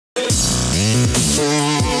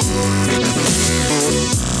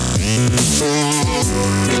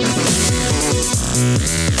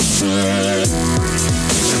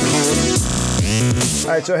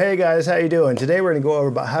Alright, so hey guys, how you doing? Today we're going to go over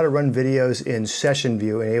about how to run videos in Session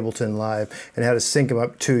View in Ableton Live and how to sync them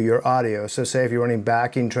up to your audio. So say if you're running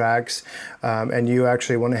backing tracks and you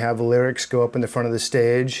actually want to have the lyrics go up in the front of the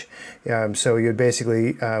stage, so you'd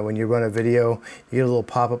basically, when you run a video, you get a little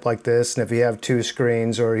pop-up like this, and if you have two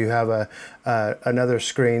screens or you have another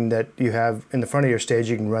screen that you have in the front of your stage,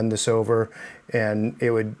 you can run this over and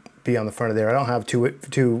it would be on the front of there. I don't have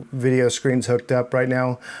two video screens hooked up right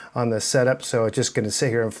now on the setup, so it's just going to sit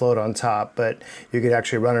here and float on top, but you could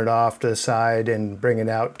actually run it off to the side and bring it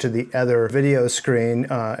out to the other video screen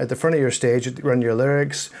at the front of your stage, run your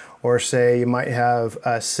lyrics, or say you might have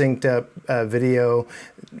a synced up video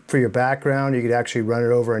for your background. You could actually run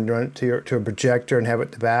it over and run it to a projector and have it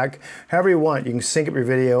at the back. However you want, you can sync up your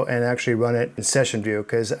video and actually run it in Session View,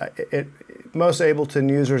 because most Ableton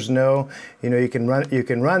users know, you can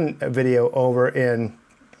run a video over in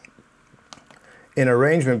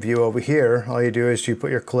arrangement view over here. All you do is you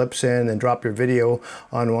put your clips in and drop your video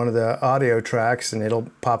on one of the audio tracks, and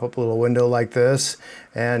it'll pop up a little window like this,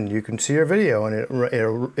 and you can see your video, and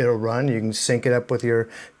it'll run. You can sync it up with your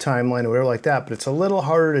timeline or whatever like that, but it's a little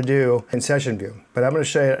harder to do in Session View. But I'm going to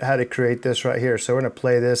show you how to create this right here. So we're going to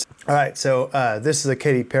play this. All right, so this is a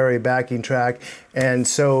Katy Perry backing track, and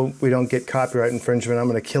so we don't get copyright infringement, I'm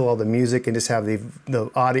going to kill all the music and just have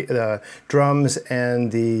the drums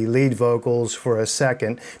and the lead vocals for a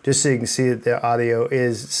second, just so you can see that the audio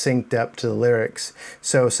is synced up to the lyrics.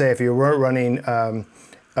 So say if you weren't running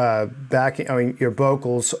your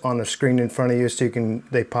vocals on the screen in front of you, so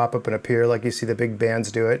they pop up and appear like you see the big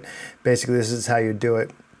bands do it. Basically, this is how you do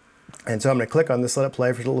it. And so I'm going to click on this, let it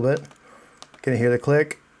play for a little bit. Can you hear the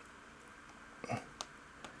click?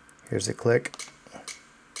 Here's the click.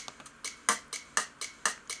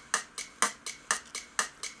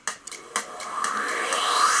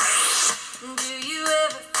 Do you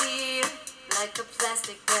ever feel like a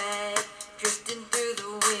plastic bag drifting through the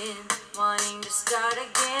wind, wanting to start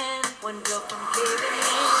again, one blow from caving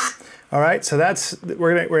in? All right, so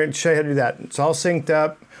we're gonna show you how to do that. It's all synced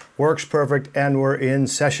up, works perfect, and we're in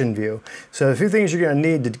Session View. So a few things you're gonna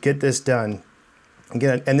need to get this done.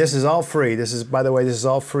 Again, and this is all free. This is, by the way, this is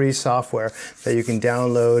all free software that you can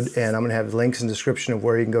download, and I'm going to have links in the description of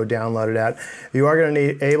where you can go download it at. You are going to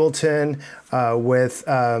need Ableton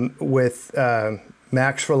with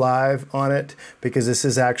Max for Live on it, because this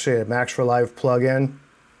is actually a Max for Live plugin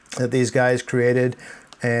that these guys created,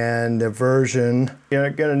 and the version, you're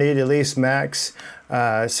going to need at least Max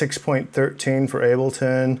 6.13 for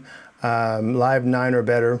Ableton, Live 9 or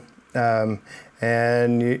better.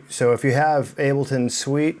 So if you have Ableton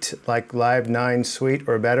Suite, like Live 9 Suite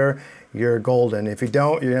or better, you're golden. If you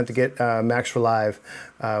don't, you're going to have to get Max for Live,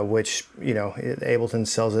 which, Ableton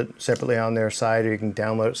sells it separately on their site, or you can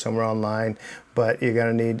download it somewhere online, but you're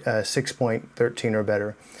going to need 6.13 or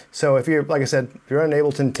better. So if you're, like I said, if you're on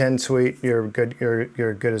Ableton 10 Suite, you're good.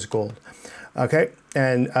 You're good as gold. Okay,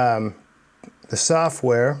 and the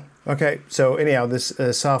software. Okay, so anyhow, this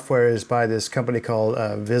software is by this company called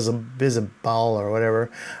Vizzable or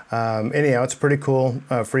whatever. Anyhow, it's pretty cool,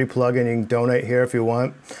 free plugin. You can donate here if you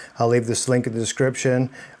want. I'll leave this link in the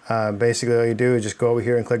description. Basically, all you do is just go over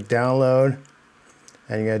here and click download,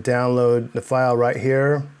 and you're going to download the file right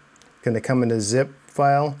here. It's going to come in a zip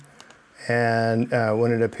file, and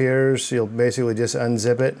when it appears, you'll basically just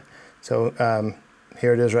unzip it. So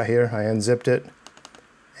here it is right here. I unzipped it.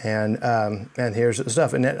 And here's the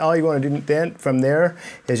stuff. And then all you want to do then from there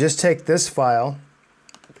is just take this file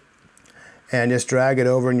and just drag it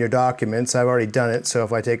over in your documents. I've already done it, so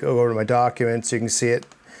if I take it over to my documents, you can see it.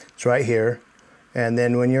 It's right here. And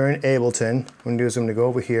then when you're in Ableton, what I'm going to do is I'm going to go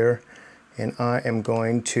over here, and I am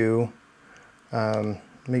going to, let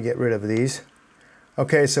me get rid of these.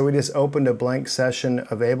 Okay, so we just opened a blank session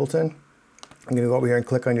of Ableton. I'm going to go over here and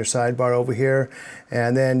click on your sidebar over here,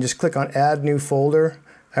 and then just click on Add New Folder.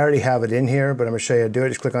 I already have it in here, but I'm going to show you how to do it.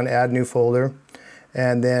 Just click on Add New Folder,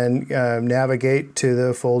 and then navigate to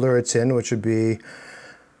the folder it's in, which would be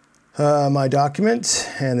my documents,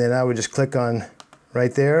 and then I would just click on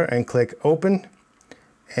right there and click Open,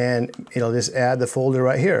 and it'll just add the folder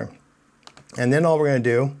right here. And then all we're going to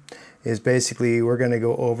do is basically we're going to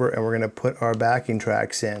go over and we're going to put our backing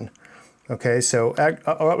tracks in. Okay, so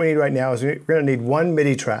what we need right now is we're going to need one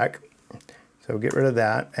MIDI track. So get rid of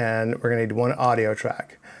that, and we're going to need one audio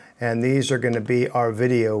track. And these are going to be our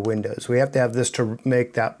video windows. We have to have this to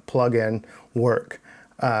make that plugin work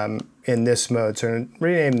in this mode. So I'm going to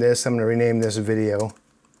rename this. I'm going to rename this video.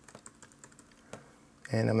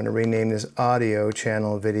 And I'm going to rename this audio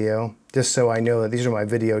channel video, just so I know that these are my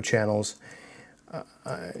video channels.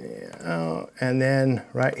 And then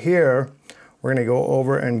right here, we're going to go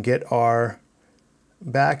over and get our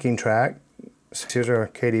backing track. So here's our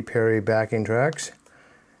Katy Perry backing tracks.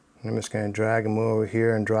 I'm just going to drag them over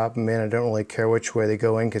here and drop them in. I don't really care which way they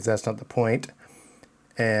go in because that's not the point.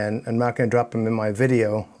 And I'm not going to drop them in my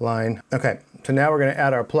video line. Okay, so now we're going to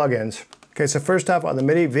add our plugins. Okay, so first off on the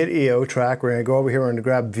MIDI video track, we're going to go over here, we're going to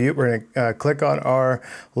grab view, we're going to click on our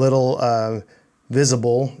little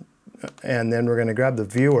Vizzable, and then we're going to grab the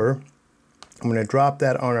viewer. I'm going to drop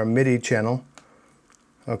that on our MIDI channel,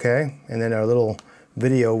 okay, and then our little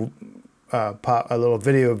video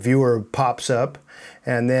video viewer pops up,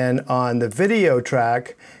 and then on the video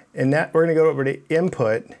track, and that we're going to go over to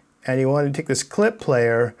input, and you want to take this clip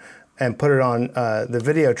player and put it on the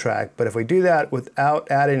video track. But if we do that without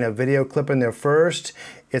adding a video clip in there first,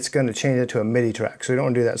 it's going to change it to a MIDI track. So we don't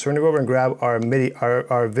want to do that. So we're going to go over and grab our MIDI,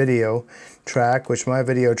 our video track, which my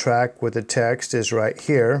video track with the text is right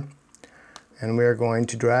here. And we're going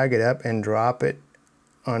to drag it up and drop it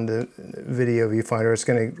on the video viewfinder. It's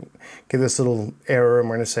going to give this little error, and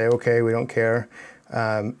we're going to say, okay, we don't care.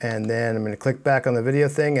 And then I'm going to click back on the video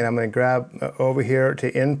thing, and I'm going to grab over here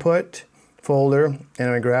to input folder, and I'm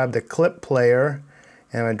going to grab the clip player,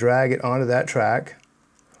 and I'm going to drag it onto that track.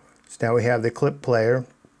 So now we have the clip player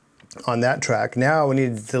on that track. Now we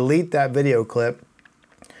need to delete that video clip,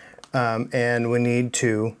 and we need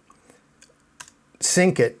to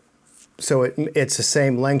sync it so it's the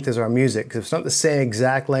same length as our music. Because if it's not the same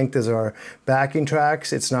exact length as our backing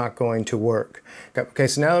tracks, it's not going to work. Okay,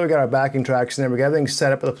 so now that we got our backing tracks and then we got everything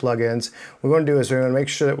set up with the plugins, what we're going to do is we're going to make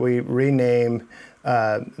sure that we rename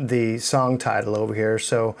the song title over here.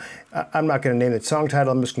 So I'm not going to name the song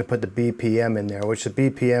title, I'm just going to put the BPM in there, which the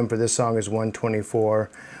BPM for this song is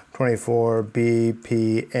 124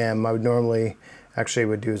 BPM. I would normally, actually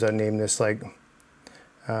would do is I'd name this like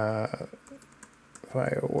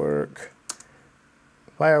firework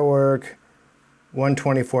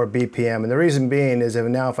 124 BPM. And the reason being is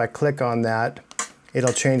now if I click on that,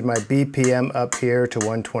 it'll change my BPM up here to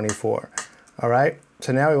 124. All right,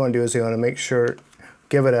 so now what we want to do is we want to make sure,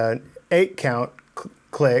 give it an 8 count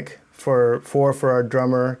click, for 4 for our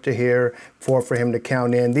drummer to hear, 4 for him to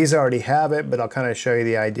count in. These already have it, but I'll kind of show you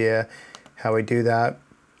the idea how we do that.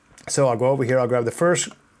 So I'll go over here, I'll grab the first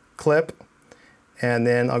clip, and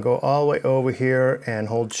then I'll go all the way over here and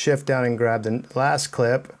hold shift down and grab the last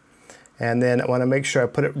clip. And then I want to make sure I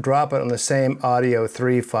drop it on the same audio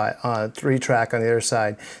 3 track on the other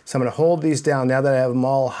side. So I'm going to hold these down. Now that I have them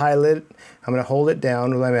all highlighted, I'm going to hold it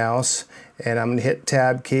down with my mouse, and I'm going to hit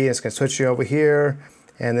tab key. It's going to switch you over here,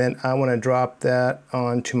 and then I want to drop that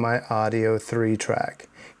onto my audio 3 track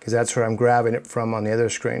because that's where I'm grabbing it from on the other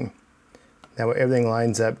screen. Now everything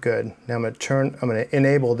lines up good. Now I'm going to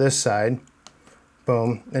enable this side.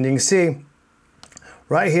 Boom, and you can see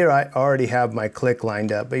right here I already have my click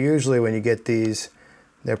lined up, but usually when you get these,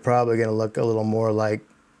 they're probably going to look a little more like,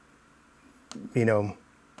 you know,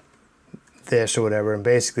 this or whatever. And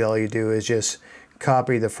basically all you do is just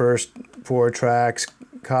copy the first 4 tracks,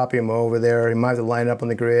 copy them over there. You might have to line up on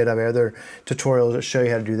the grid. I have other tutorials that show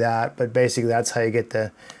you how to do that, but basically that's how you get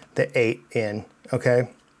the 8 in, okay?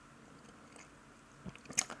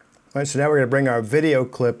 All right, so now we're going to bring our video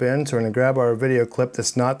clip in. So we're going to grab our video clip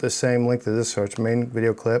that's not the same length as this, so it's main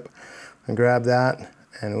video clip. And grab that,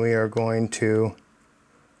 and we are going to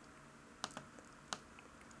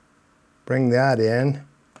bring that in.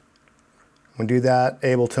 When we do that,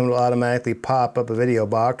 Ableton will automatically pop up a video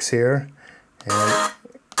box here. And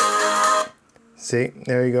see,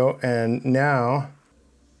 there you go. And now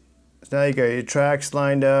you got your tracks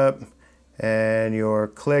lined up, and your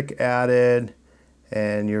click added,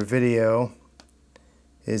 and your video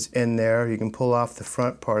is in there. You can pull off the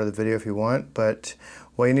front part of the video if you want, but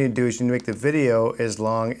what you need to do is you need to make the video as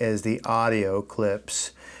long as the audio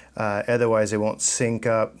clips. Otherwise, they won't sync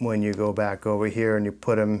up when you go back over here and you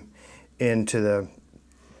put them into the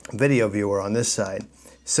video viewer on this side.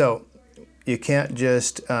 So you can't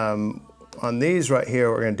just, on these right here,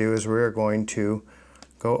 what we're going to do is we're going to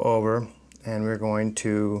go over and we're going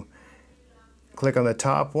to click on the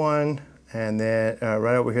top one, and then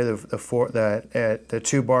right over here, the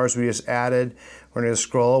 2 bars we just added, we're going to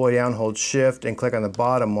scroll all the way down, hold shift, and click on the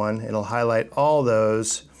bottom one. It'll highlight all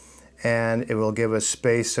those, and it will give us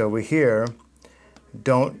space over here.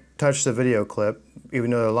 Don't touch the video clip,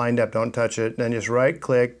 even though they're lined up. Don't touch it. Then just right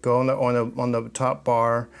click, go on the top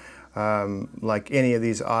bar, like any of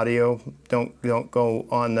these audio. Don't go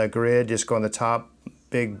on the grid. Just go on the top,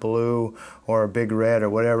 big blue or big red or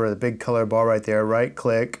whatever, the big color bar right there. Right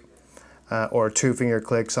click. or 2-finger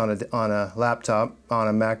clicks on a laptop, on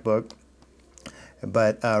a MacBook.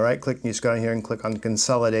 But right-click, and you just go in here and click on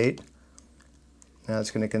Consolidate. Now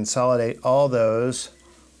it's going to consolidate all those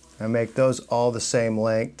and make those all the same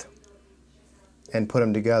length and put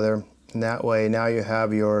them together. And that way, now you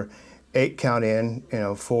have your 8 count in,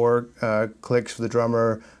 4 clicks for the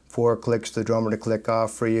drummer, 4 clicks for the drummer to click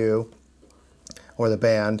off for you or the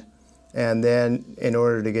band. And then in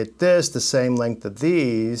order to get this the same length of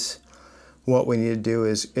these, what we need to do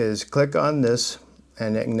is click on this,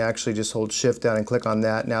 and you can actually just hold shift down and click on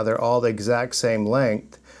that. Now they're all the exact same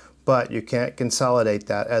length, but you can't consolidate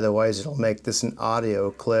that, otherwise it'll make this an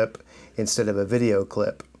audio clip instead of a video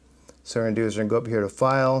clip. So what we're going to do is we're going to go up here to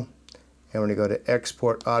File, and we're going to go to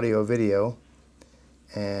Export Audio Video,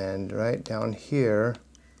 and right down here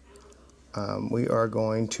we are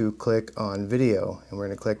going to click on Video, and we're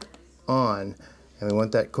going to click On, and we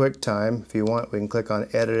want that QuickTime. If you want, we can click on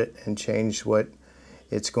Edit It and change what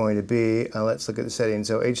it's going to be. Let's look at the settings.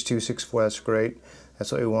 So H.264, that's great.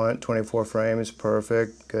 That's what we want. 24 frames,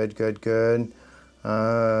 perfect. Good, good, good.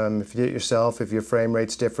 If you did it yourself, if your frame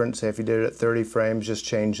rate's different, say if you did it at 30 frames, just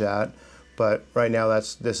change that. But right now,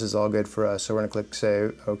 this is all good for us. So we're going to click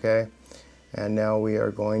Save, OK. And now we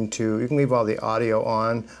are going to, you can leave all the audio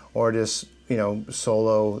on, or just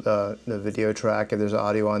solo the video track if there's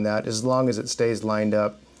audio on that, as long as it stays lined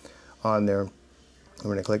up on there. I'm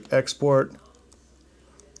going to click Export,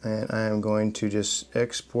 and I am going to just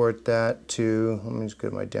export that to, let me just go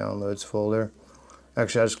to my Downloads folder.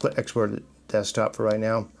 Actually, I'll just click Export to Desktop for right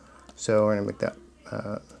now. So we're going to make that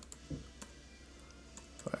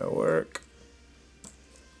work.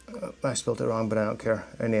 I spelled it wrong, but I don't care.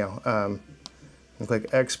 Anyhow, click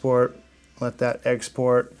Export, let that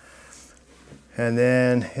export. And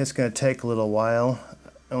then it's going to take a little while.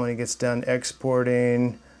 And when it gets done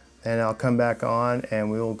exporting, then I'll come back on and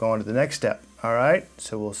we will go on to the next step. All right,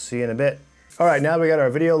 so we'll see you in a bit. All right, now we got our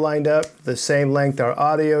video lined up, the same length our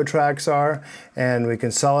audio tracks are, and we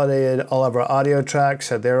consolidated all of our audio tracks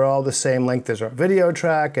so they're all the same length as our video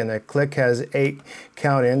track, and the click has 8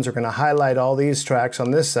 count-ins. We're going to highlight all these tracks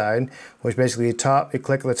on this side, which basically you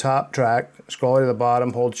click the top track, scroll to the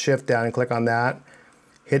bottom, hold shift down and click on that.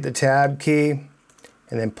 Hit the tab key,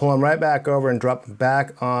 and then pull them right back over and drop them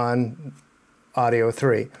back on audio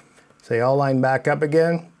 3. So they all line back up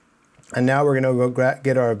again. And now we're going to go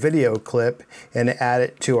get our video clip and add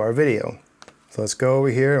it to our video. So let's go over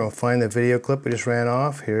here and we'll find the video clip we just ran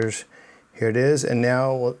off. Here it is. And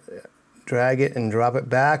now we'll drag it and drop it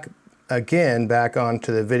back again, back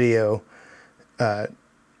onto the video. Now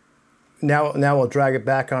we'll drag it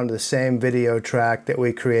back onto the same video track that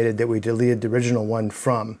we created, that we deleted the original one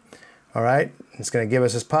from. All right, it's going to give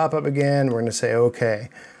us this pop-up again. We're going to say OK.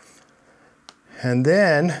 And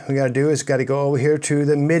then we got to do is got to go over here to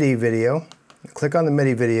the MIDI video. Click on the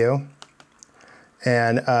MIDI video.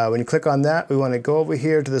 And when you click on that, we want to go over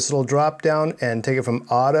here to this little drop down and take it from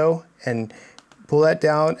Auto and pull that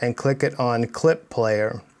down and click it on Clip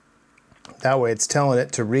Player. That way it's telling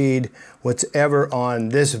it to read what's ever on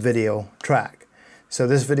this video track. So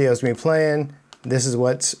this video is me playing. This is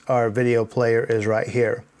what our video player is right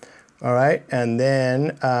here. All right, and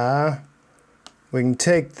then we can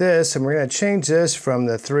take this and we're going to change this from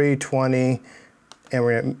the 320, and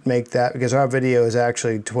we're going to make that, because our video is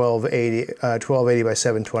actually 1280 by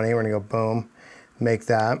 720. We're going to go boom, make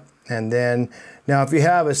that. And then now if you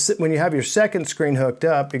have when you have your second screen hooked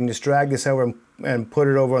up, you can just drag this over and put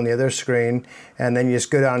it over on the other screen, and then you just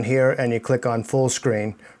go down here and you click on full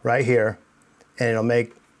screen right here, and it'll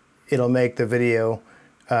make the video,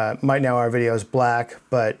 right now our video is black,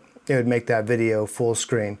 but it would make that video full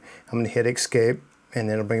screen. I'm going to hit escape and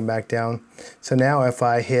it'll bring it back down. So now if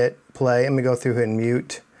I hit play, let me go through here and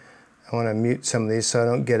mute. I want to mute some of these so I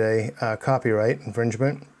don't get a copyright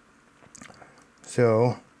infringement.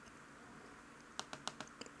 So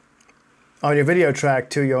on your video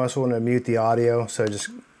track too, you also want to mute the audio. So just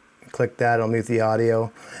click that, it'll mute the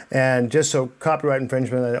audio. And just so copyright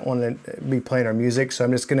infringement, I don't want to be playing our music, so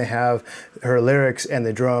I'm just going to have her lyrics and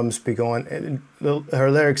the drums be going, her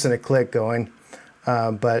lyrics and a click going.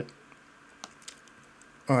 But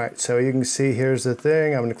all right, so you can see here's the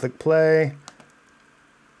thing. I'm going to click play.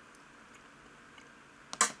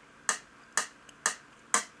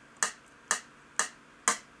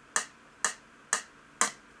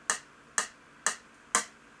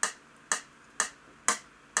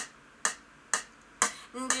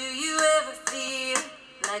 Do you ever feel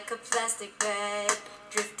like a plastic bag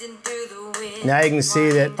drifting through the wind? Now you can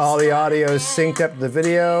see that all the audio is synced up to the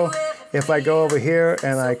video. If I go over here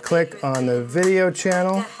and I click on the video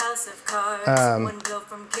channel,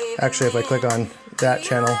 actually if I click on that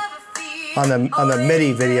channel, on the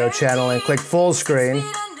MIDI video channel and click full screen.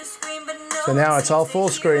 So now it's all full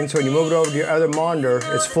screen, so when you move it over to your other monitor,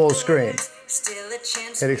 it's full screen.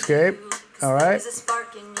 Hit escape. All right.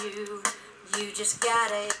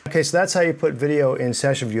 Okay, so that's how you put video in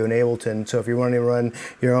session view in Ableton. So if you want to run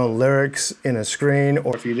your own lyrics in a screen,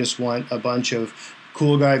 or if you just want a bunch of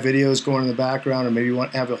cool guy videos going in the background, or maybe you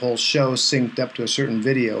want to have the whole show synced up to a certain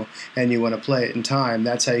video and you want to play it in time,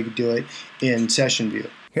 that's how you can do it in session view.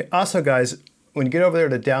 Okay, also guys, when you get over there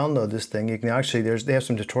to download this thing, you can actually, they have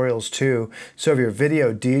some tutorials too. So if you're a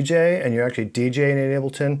video DJ and you're actually DJing in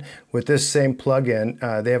Ableton, with this same plugin,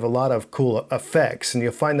 they have a lot of cool effects, and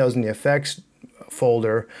you'll find those in the effects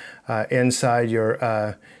folder inside your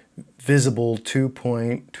Vizzable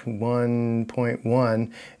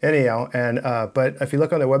 2.1.1. Anyhow, but if you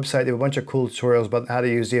look on their website, they have a bunch of cool tutorials about how to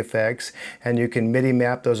use the effects, and you can MIDI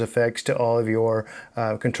map those effects to all of your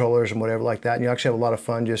controllers and whatever like that. And you actually have a lot of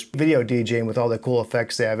fun just video DJing with all the cool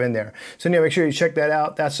effects they have in there. So anyway, make sure you check that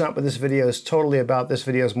out. That's not what this video is totally about. This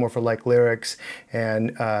video is more for like lyrics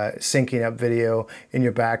and syncing up video in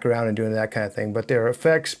your background and doing that kind of thing. But their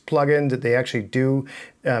effects plugin that they actually do,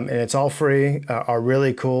 and it's all free, are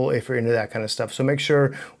really cool if you're into that kind of stuff. So make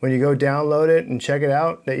sure when you go download it and check it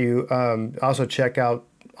out that you also check out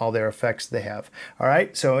all their effects they have. All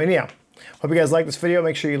right, so anyhow, hope you guys like this video.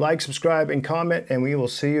 Make sure you like, subscribe, and comment, and we will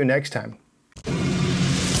see you next time.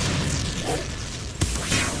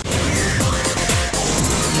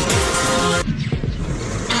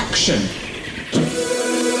 Action.